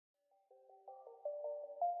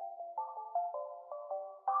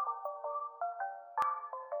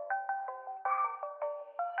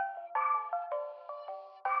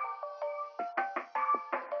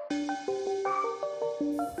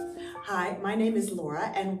Hi, my name is Laura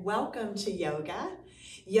and welcome to yoga.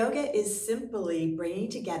 Yoga is simply bringing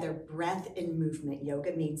together breath and movement.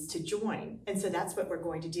 Yoga means to join, and so that's what we're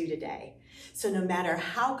going to do today. So no matter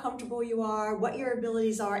how comfortable you are, what your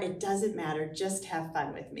abilities are, it doesn't matter, just have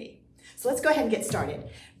fun with me. So let's go ahead and get started.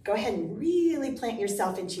 Go ahead and really plant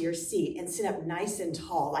yourself into your seat and sit up nice and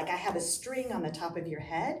tall, like I have a string on the top of your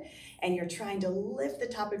head, and you're trying to lift the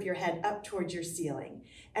top of your head up towards your ceiling,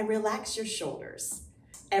 and relax your shoulders.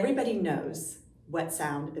 Everybody knows what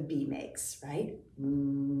sound a bee makes, right?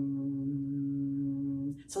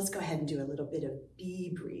 So let's go ahead and do a little bit of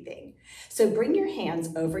bee breathing. So bring your hands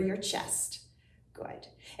over your chest. Good.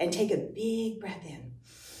 And take a big breath in.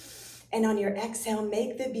 And on your exhale,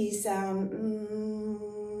 make the bee sound.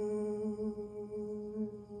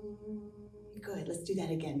 Good. Let's do that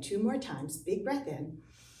again. 2 more times. Big breath in.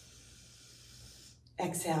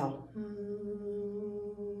 Exhale.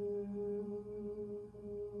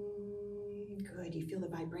 Good. You feel the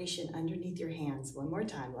vibration underneath your hands. 1 more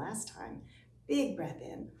time. Last time. Big breath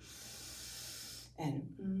in. And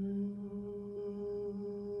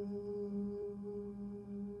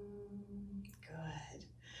good.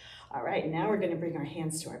 All right, now we're going to bring our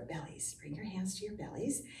hands to our bellies. Bring your hands to your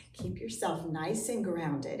bellies. Keep yourself nice and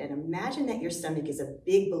grounded, and imagine that your stomach is a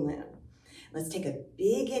big balloon. Let's take a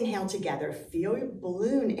big inhale together. Feel your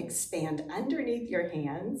balloon expand underneath your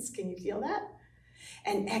hands. Can you feel that?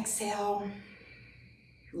 And exhale.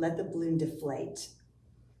 Let the balloon deflate.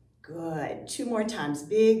 Good. 2 more times.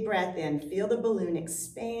 Big breath in. Feel the balloon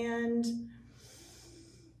expand.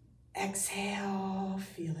 Exhale.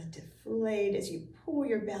 Feel it deflate as you pull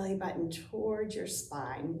your belly button towards your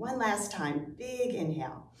spine. 1 last time. Big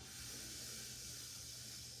inhale.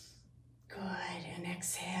 Good. And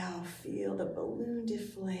exhale. Feel the balloon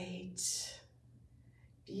deflate.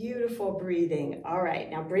 Beautiful breathing. All right.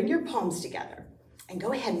 Now bring your palms together and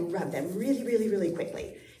go ahead and rub them really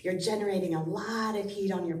quickly. You're generating a lot of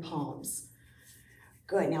heat on your palms.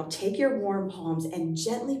 Good. Now take your warm palms and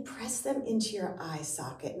gently press them into your eye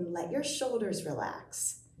socket and let your shoulders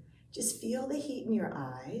relax. Just feel the heat in your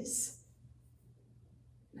eyes.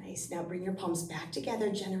 Nice. Now bring your palms back together,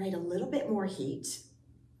 generate a little bit more heat.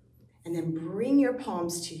 And then bring your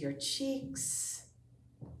palms to your cheeks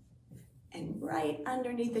and right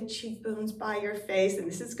underneath the cheekbones by your face. And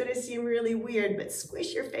this is going to seem really weird, but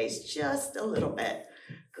squish your face just a little bit.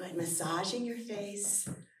 Good. Massaging your face.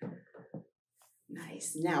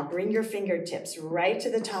 Nice. Now bring your fingertips right to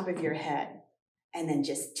the top of your head and then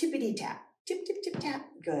just tippity tap. Tip, tip, tip, tap.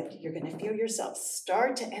 Good. You're going to feel yourself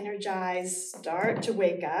start to energize, start to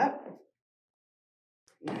wake up.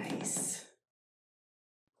 Nice.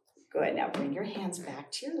 Good. Now bring your hands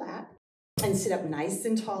back to your lap and sit up nice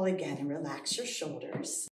and tall again and relax your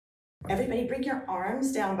shoulders. Everybody bring your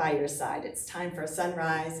arms down by your side. It's time for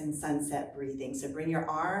sunrise and sunset breathing. So bring your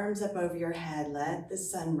arms up over your head, let the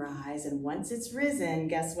sun rise, and once it's risen,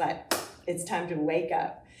 guess what? It's time to wake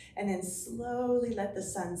up. And then slowly let the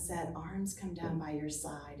sun set, arms come down by your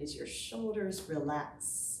side as your shoulders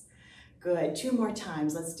relax. Good, 2 more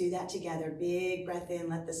times. Let's do that together. Big breath in,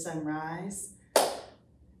 let the sun rise.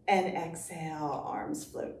 And exhale, arms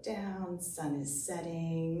float down, sun is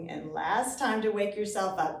setting. And last time to wake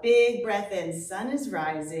yourself up, big breath in, sun is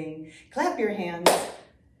rising. Clap your hands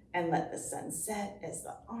and let the sun set as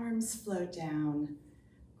the arms float down.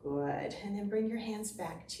 Good, and then bring your hands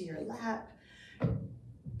back to your lap.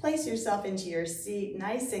 Place yourself into your seat,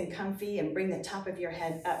 nice and comfy, and bring the top of your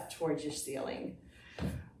head up towards your ceiling.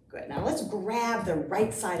 Good, now let's grab the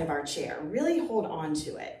right side of our chair. Really hold on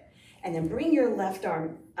to it. And then bring your left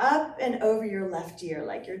arm up and over your left ear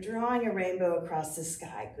like you're drawing a rainbow across the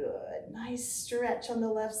sky. Good. Nice stretch on the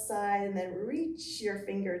left side, and then reach your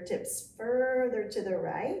fingertips further to the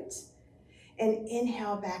right. And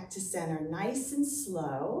inhale back to center, nice and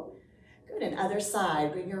slow. Good. And other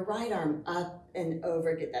side, bring your right arm up and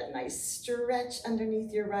over. Get that nice stretch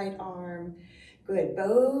underneath your right arm. Good.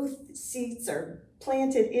 Both seats are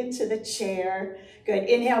planted into the chair. Good.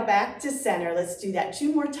 Inhale back to center. Let's do that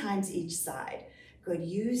 2 more times each side. Good.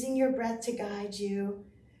 Using your breath to guide you.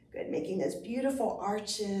 Good. Making those beautiful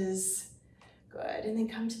arches. Good. And then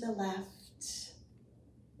come to the left.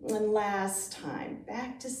 And last time.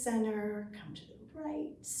 Back to center. Come to the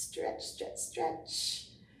right. Stretch, stretch, stretch.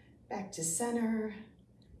 Back to center.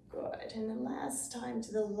 Good. And then last time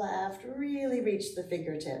to the left. Really reach the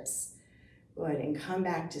fingertips. Good. And come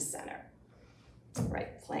back to center.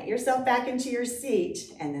 Right, plant yourself back into your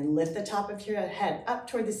seat and then lift the top of your head up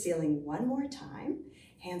toward the ceiling 1 more time.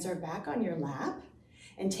 Hands are back on your lap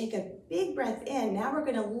and take a big breath in. Now we're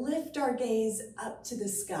going to lift our gaze up to the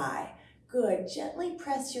sky. Good, gently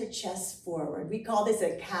press your chest forward. We call this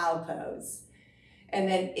a cow pose. And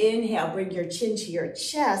then inhale, bring your chin to your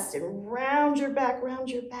chest and round your back, round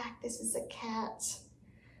your back. This is a cat.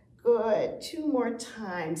 Good, 2 more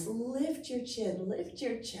times. Lift your chin, lift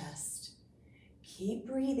your chest. Keep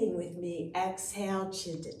breathing with me. Exhale,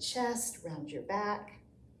 chin to chest, round your back.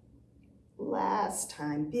 Last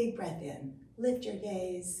time, big breath in. Lift your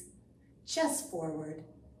gaze, chest forward.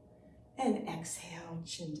 And exhale,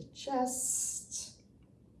 chin to chest.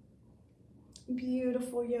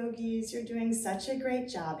 Beautiful yogis, you're doing such a great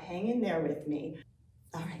job. Hang in there with me.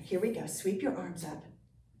 All right, here we go. Sweep your arms up.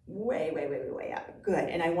 Way, way, way, way, way up. Good,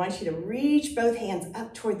 and I want you to reach both hands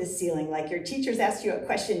up toward the ceiling like your teacher's asked you a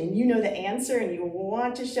question and you know the answer and you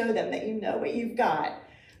want to show them that you know what you've got.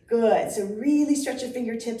 Good, so really stretch your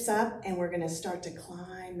fingertips up and we're gonna start to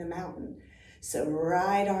climb the mountain. So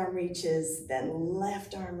right arm reaches, then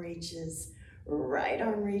left arm reaches, right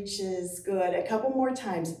arm reaches. Good, a couple more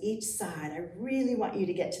times each side. I really want you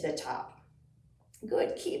to get to the top.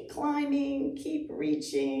 Good, keep climbing, keep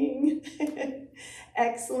reaching.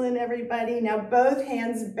 Excellent, everybody. Now both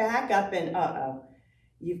hands back up and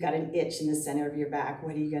you've got an itch in the center of your back.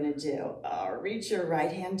 What are you gonna do? Reach your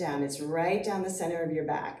right hand down. It's right down the center of your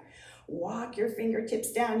back. Walk your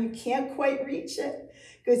fingertips down. You can't quite reach it.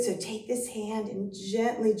 Good, so take this hand and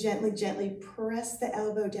gently, gently, gently press the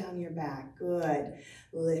elbow down your back. Good.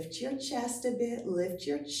 Lift your chest a bit, lift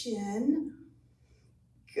your chin.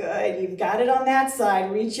 Good, you've got it on that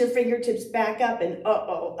side. Reach your fingertips back up and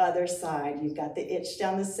other side. You've got the itch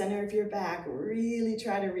down the center of your back. Really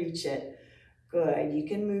try to reach it. Good, you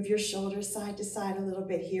can move your shoulders side to side a little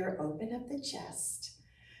bit here. Open up the chest.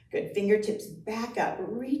 Good, fingertips back up.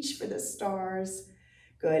 Reach for the stars.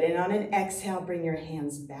 Good, and on an exhale, bring your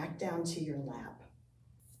hands back down to your lap.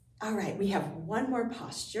 All right, we have one more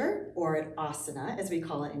posture, or an asana, as we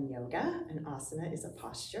call it in yoga. An asana is a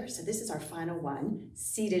posture. So this is our final one,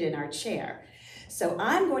 seated in our chair. So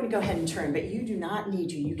I'm going to go ahead and turn, but you do not need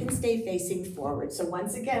to. You can stay facing forward. So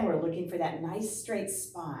once again, we're looking for that nice straight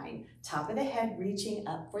spine. Top of the head reaching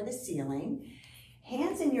up for the ceiling.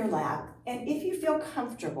 Hands in your lap, and if you feel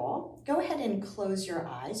comfortable, go ahead and close your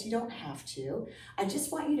eyes. You don't have to. I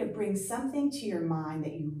just want you to bring something to your mind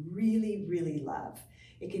that you really, really love.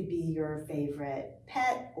 It could be your favorite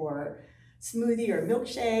pet or smoothie or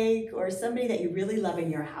milkshake or somebody that you really love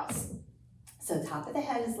in your house. So top of the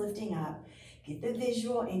head is lifting up. Get the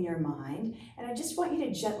visual in your mind. And I just want you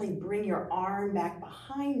to gently bring your arm back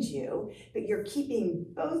behind you, but you're keeping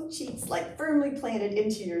both cheeks like firmly planted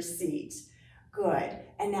into your seat. Good.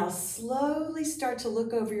 And now slowly start to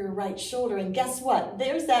look over your right shoulder. And guess what?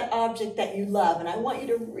 There's that object that you love. And I want you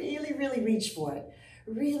to really, really reach for it.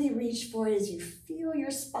 Really reach for it as you feel your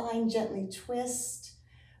spine gently twist.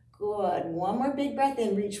 Good. One more big breath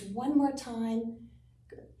in. Reach one more time.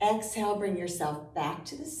 Good. Exhale, bring yourself back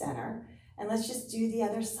to the center. And let's just do the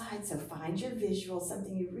other side. So find your visual,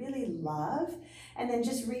 something you really love. And then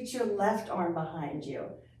just reach your left arm behind you.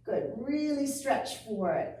 Good, really stretch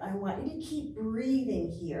for it. I want you to keep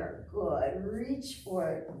breathing here. Good, reach for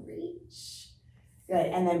it, reach. Good,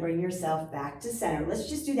 and then bring yourself back to center. Let's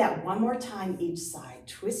just do that one more time each side.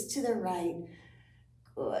 Twist to the right.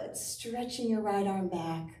 Good, stretching your right arm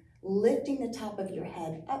back, lifting the top of your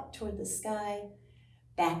head up toward the sky,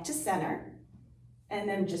 back to center, and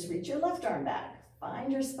then just reach your left arm back.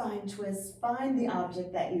 Find your spine twist, find the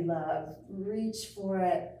object that you love, reach for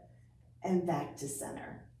it, and back to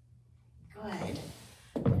center. Good.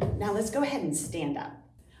 Now let's go ahead and stand up.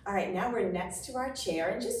 All right, now we're next to our chair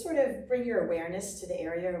and just sort of bring your awareness to the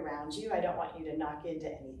area around you. I don't want you to knock into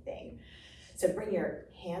anything. So bring your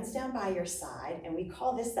hands down by your side, and we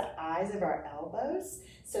call this the eyes of our elbows.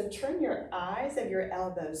 So turn your eyes of your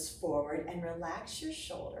elbows forward and relax your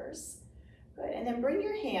shoulders. Good, and then bring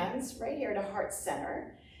your hands right here to heart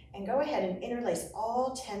center and go ahead and interlace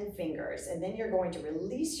all 10 fingers, and then you're going to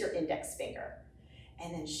release your index finger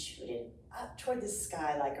and then shoot it up toward the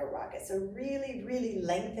sky like a rocket. So really, really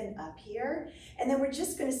lengthen up here. And then we're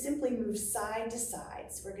just gonna simply move side to side.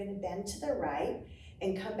 So we're gonna bend to the right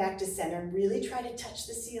and come back to center. Really try to touch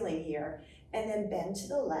the ceiling here. And then bend to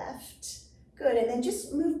the left. Good, and then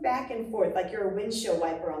just move back and forth like you're a windshield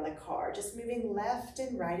wiper on the car. Just moving left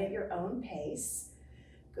and right at your own pace.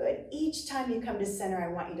 Good, each time you come to center, I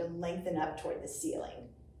want you to lengthen up toward the ceiling.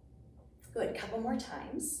 Good, couple more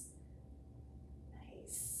times.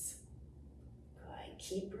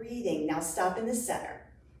 Keep breathing. Now stop in the center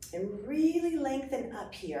and really lengthen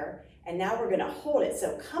up here. And now we're gonna hold it.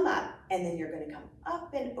 So come up, and then you're gonna come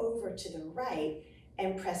up and over to the right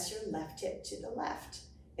and press your left hip to the left.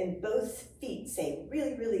 And both feet stay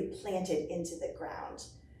really, really planted into the ground.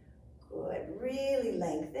 Good, really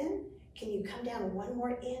lengthen. Can you come down one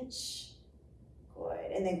more inch?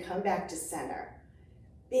 Good, and then come back to center.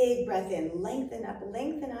 Big breath in, lengthen up,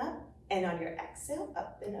 and on your exhale,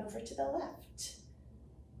 up and over to the left.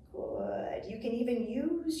 Good, you can even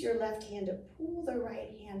use your left hand to pull the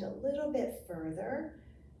right hand a little bit further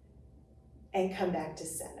and come back to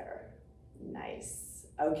center. Nice.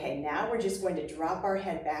 Okay, now we're just going to drop our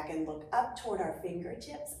head back and look up toward our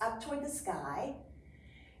fingertips, up toward the sky.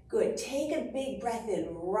 Good, take a big breath in,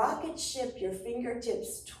 rocket ship your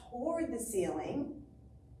fingertips toward the ceiling,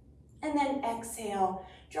 and then exhale,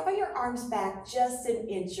 draw your arms back just an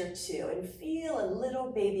inch or two and feel a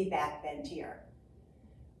little baby back bend here.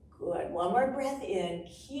 Good, one more breath in,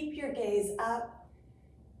 keep your gaze up,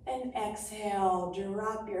 and exhale,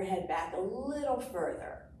 drop your head back a little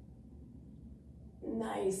further.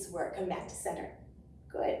 Nice work, come back to center.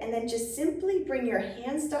 Good, and then just simply bring your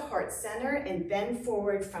hands to heart center and bend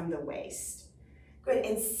forward from the waist. Good,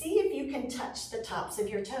 and see if you can touch the tops of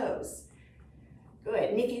your toes. Good,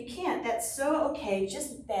 and if you can't, that's so okay.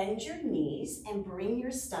 Just bend your knees and bring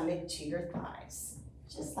your stomach to your thighs,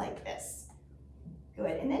 just like this.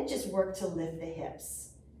 Good, and then just work to lift the hips.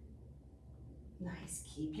 Nice,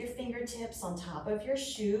 keep your fingertips on top of your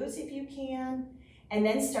shoes if you can. And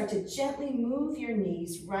then start to gently move your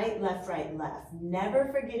knees right, left, never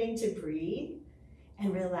forgetting to breathe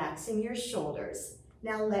and relaxing your shoulders.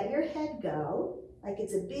 Now let your head go like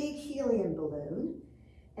it's a big helium balloon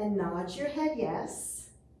and nod your head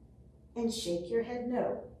yes and shake your head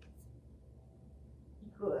no.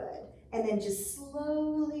 Good. And then just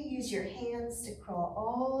slowly use your hands to crawl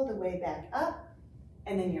all the way back up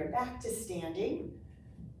and then you're back to standing.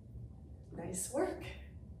 Nice work.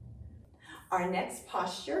 Our next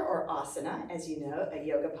posture, or asana, as you know, a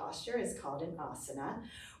yoga posture is called an asana.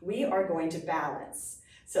 We are going to balance.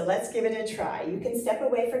 So let's give it a try. You can step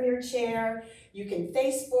away from your chair. You can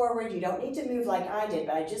face forward. You don't need to move like I did,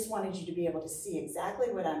 but I just wanted you to be able to see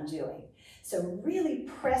exactly what I'm doing. So really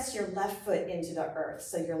press your left foot into the earth.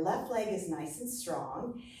 So your left leg is nice and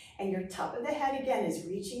strong, and your top of the head again is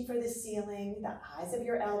reaching for the ceiling. The eyes of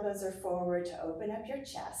your elbows are forward to open up your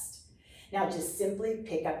chest. Now just simply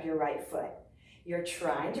pick up your right foot. You're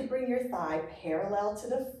trying to bring your thigh parallel to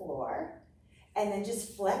the floor and then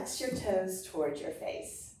just flex your toes towards your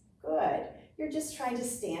face. Good. You're just trying to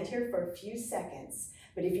stand here for a few seconds.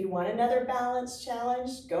 But if you want another balance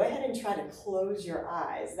challenge, go ahead and try to close your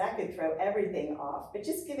eyes. That could throw everything off, but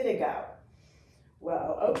just give it a go.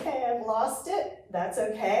 Whoa, okay, I've lost it. That's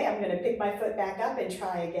okay. I'm gonna pick my foot back up and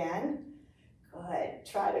try again. Good.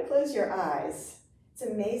 Try to close your eyes. It's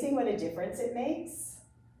amazing what a difference it makes.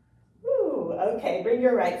 Woo, okay, bring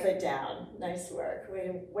your right foot down. Nice work,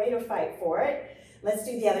 way to fight for it. Let's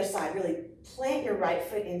do the other side. Really plant your right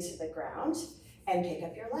foot into the ground and pick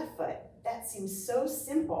up your left foot. That seems so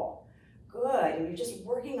simple. Good, and you're just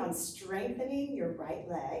working on strengthening your right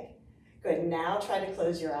leg. Good, now try to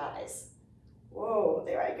close your eyes. Whoa,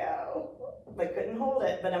 there I go. I couldn't hold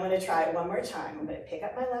it, but I'm gonna try it one more time. I'm gonna pick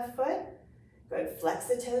up my left foot. Good, flex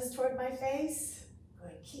the toes toward my face.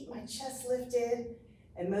 Good, keep my chest lifted.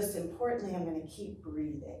 And most importantly, I'm going to keep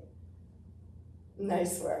breathing.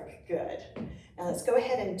 Nice work, good. Now let's go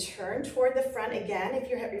ahead and turn toward the front again. If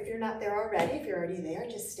you're not there already, if you're already there,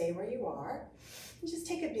 just stay where you are. And just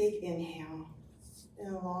take a big inhale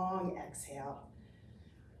and a long exhale.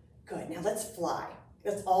 Good, now let's fly.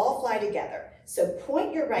 Let's all fly together. So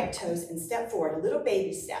point your right toes and step forward, a little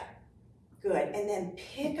baby step. Good, and then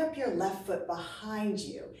pick up your left foot behind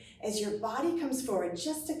you as your body comes forward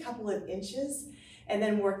just a couple of inches. And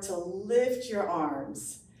then work to lift your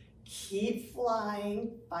arms. Keep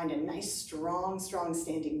flying. Find a nice, strong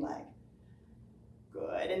standing leg.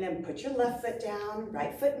 Good, and then put your left foot down,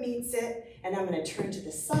 right foot meets it, and I'm gonna turn to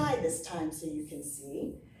the side this time so you can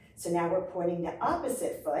see. So now we're pointing the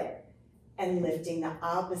opposite foot and lifting the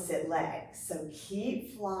opposite leg. So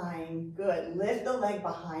keep flying, good. Lift the leg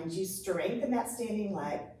behind you, strengthen that standing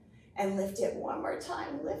leg, and lift it one more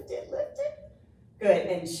time. Lift it, lift it. Good,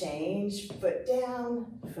 and change, foot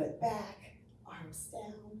down, foot back, arms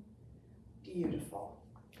down. Beautiful.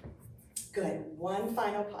 Good, one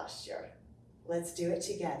final posture. Let's do it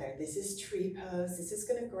together. This is tree pose. This is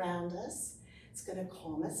gonna ground us. It's gonna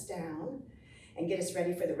calm us down and get us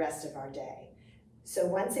ready for the rest of our day. So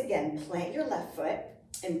once again, plant your left foot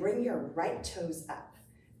and bring your right toes up.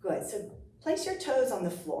 Good, so place your toes on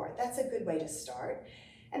the floor. That's a good way to start.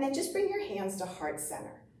 And then just bring your hands to heart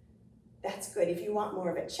center. That's good. If you want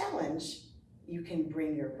more of a challenge, you can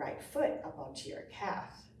bring your right foot up onto your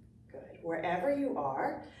calf. Good. Wherever you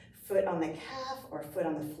are, foot on the calf or foot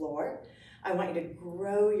on the floor, I want you to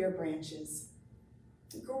grow your branches.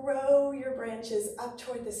 Grow your branches up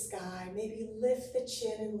toward the sky. Maybe lift the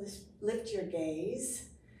chin and lift your gaze.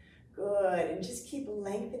 Good, and just keep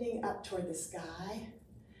lengthening up toward the sky.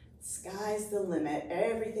 Sky's the limit.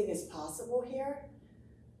 Everything is possible here.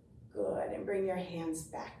 Good, and bring your hands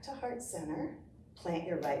back to heart center. Plant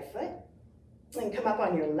your right foot and come up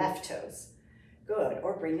on your left toes. Good,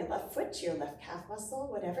 or bring your left foot to your left calf muscle,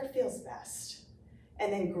 whatever feels best.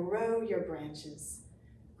 And then grow your branches.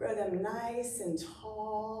 Grow them nice and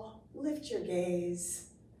tall. Lift your gaze.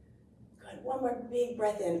 Good, one more big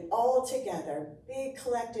breath in, all together. Big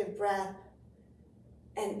collective breath.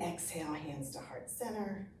 And exhale, hands to heart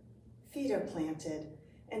center. Feet are planted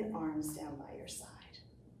and arms down by your side.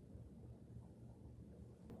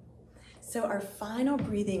 So our final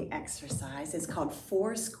breathing exercise is called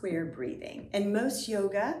 4 square breathing. And most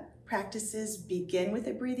yoga practices begin with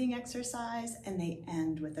a breathing exercise and they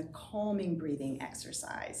end with a calming breathing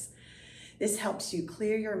exercise. This helps you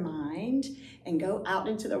clear your mind and go out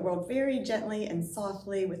into the world very gently and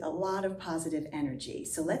softly with a lot of positive energy.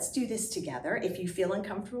 So let's do this together. If you feel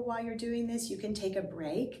uncomfortable while you're doing this, you can take a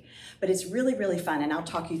break, but it's really, really fun and I'll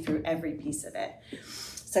talk you through every piece of it.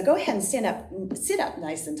 So go ahead and stand up, sit up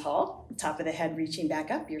nice and tall, top of the head reaching back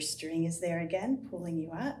up. Your string is there again, pulling you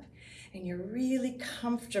up, and you're really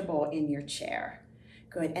comfortable in your chair.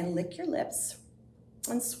 Good, and lick your lips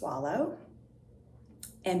and swallow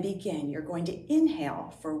and begin. You're going to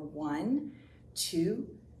inhale for 1, 2,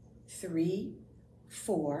 3,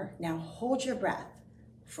 4. Now hold your breath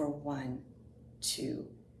for 1, 2,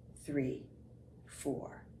 3,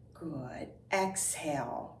 4. Good.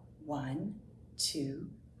 Exhale, 1, 2,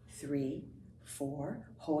 3, 4.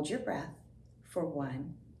 Hold your breath for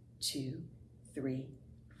 1, 2, 3,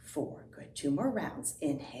 4. Good. 2 more rounds.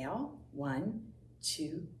 Inhale, 1,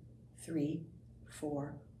 2, 3,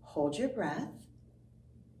 4. Hold your breath.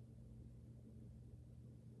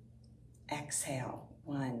 Exhale,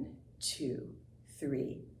 1, 2,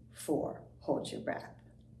 3, 4. Hold your breath.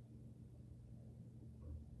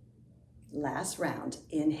 Last round.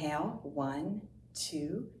 Inhale, 1,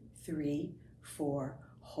 2, 3, 4.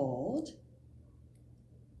 Hold.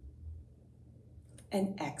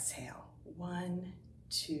 And exhale, 1,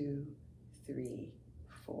 2, 3,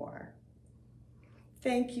 4.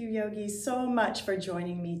 Thank you, yogis, so much for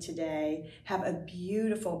joining me today. Have a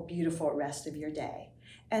beautiful, beautiful rest of your day.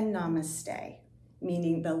 And namaste,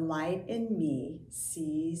 meaning the light in me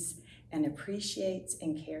sees and appreciates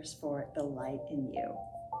and cares for the light in you.